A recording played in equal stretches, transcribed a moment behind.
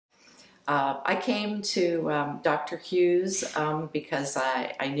I came to Dr. Hughes because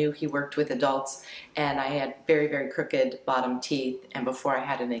I knew he worked with adults, and I had very, very crooked bottom teeth, and before I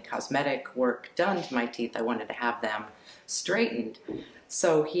had any cosmetic work done to my teeth, I wanted to have them straightened.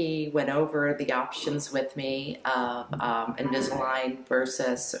 So he went over the options with me of Invisalign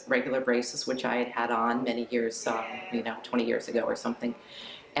versus regular braces, which I had had on many years, 20 years ago or something,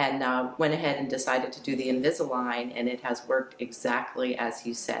 and went ahead and decided to do the Invisalign, and it has worked exactly as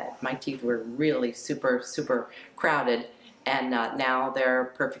he said. My teeth were really super, super crowded, and now they're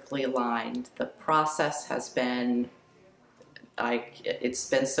perfectly aligned. The process has been, it's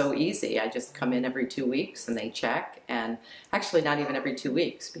been so easy. I just come in every 2 weeks and they check, and actually not even every 2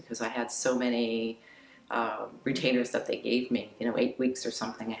 weeks because I had so many retainers that they gave me, 8 weeks or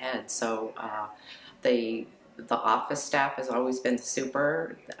something ahead. So the office staff has always been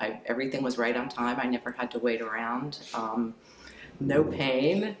super. Everything was right on time. I never had to wait around. No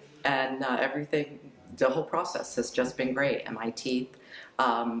pain, and everything, the whole process has just been great. And my teeth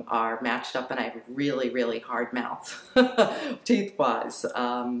are matched up, and I have a really, really hard mouth, teeth-wise.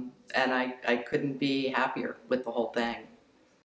 And I couldn't be happier with the whole thing.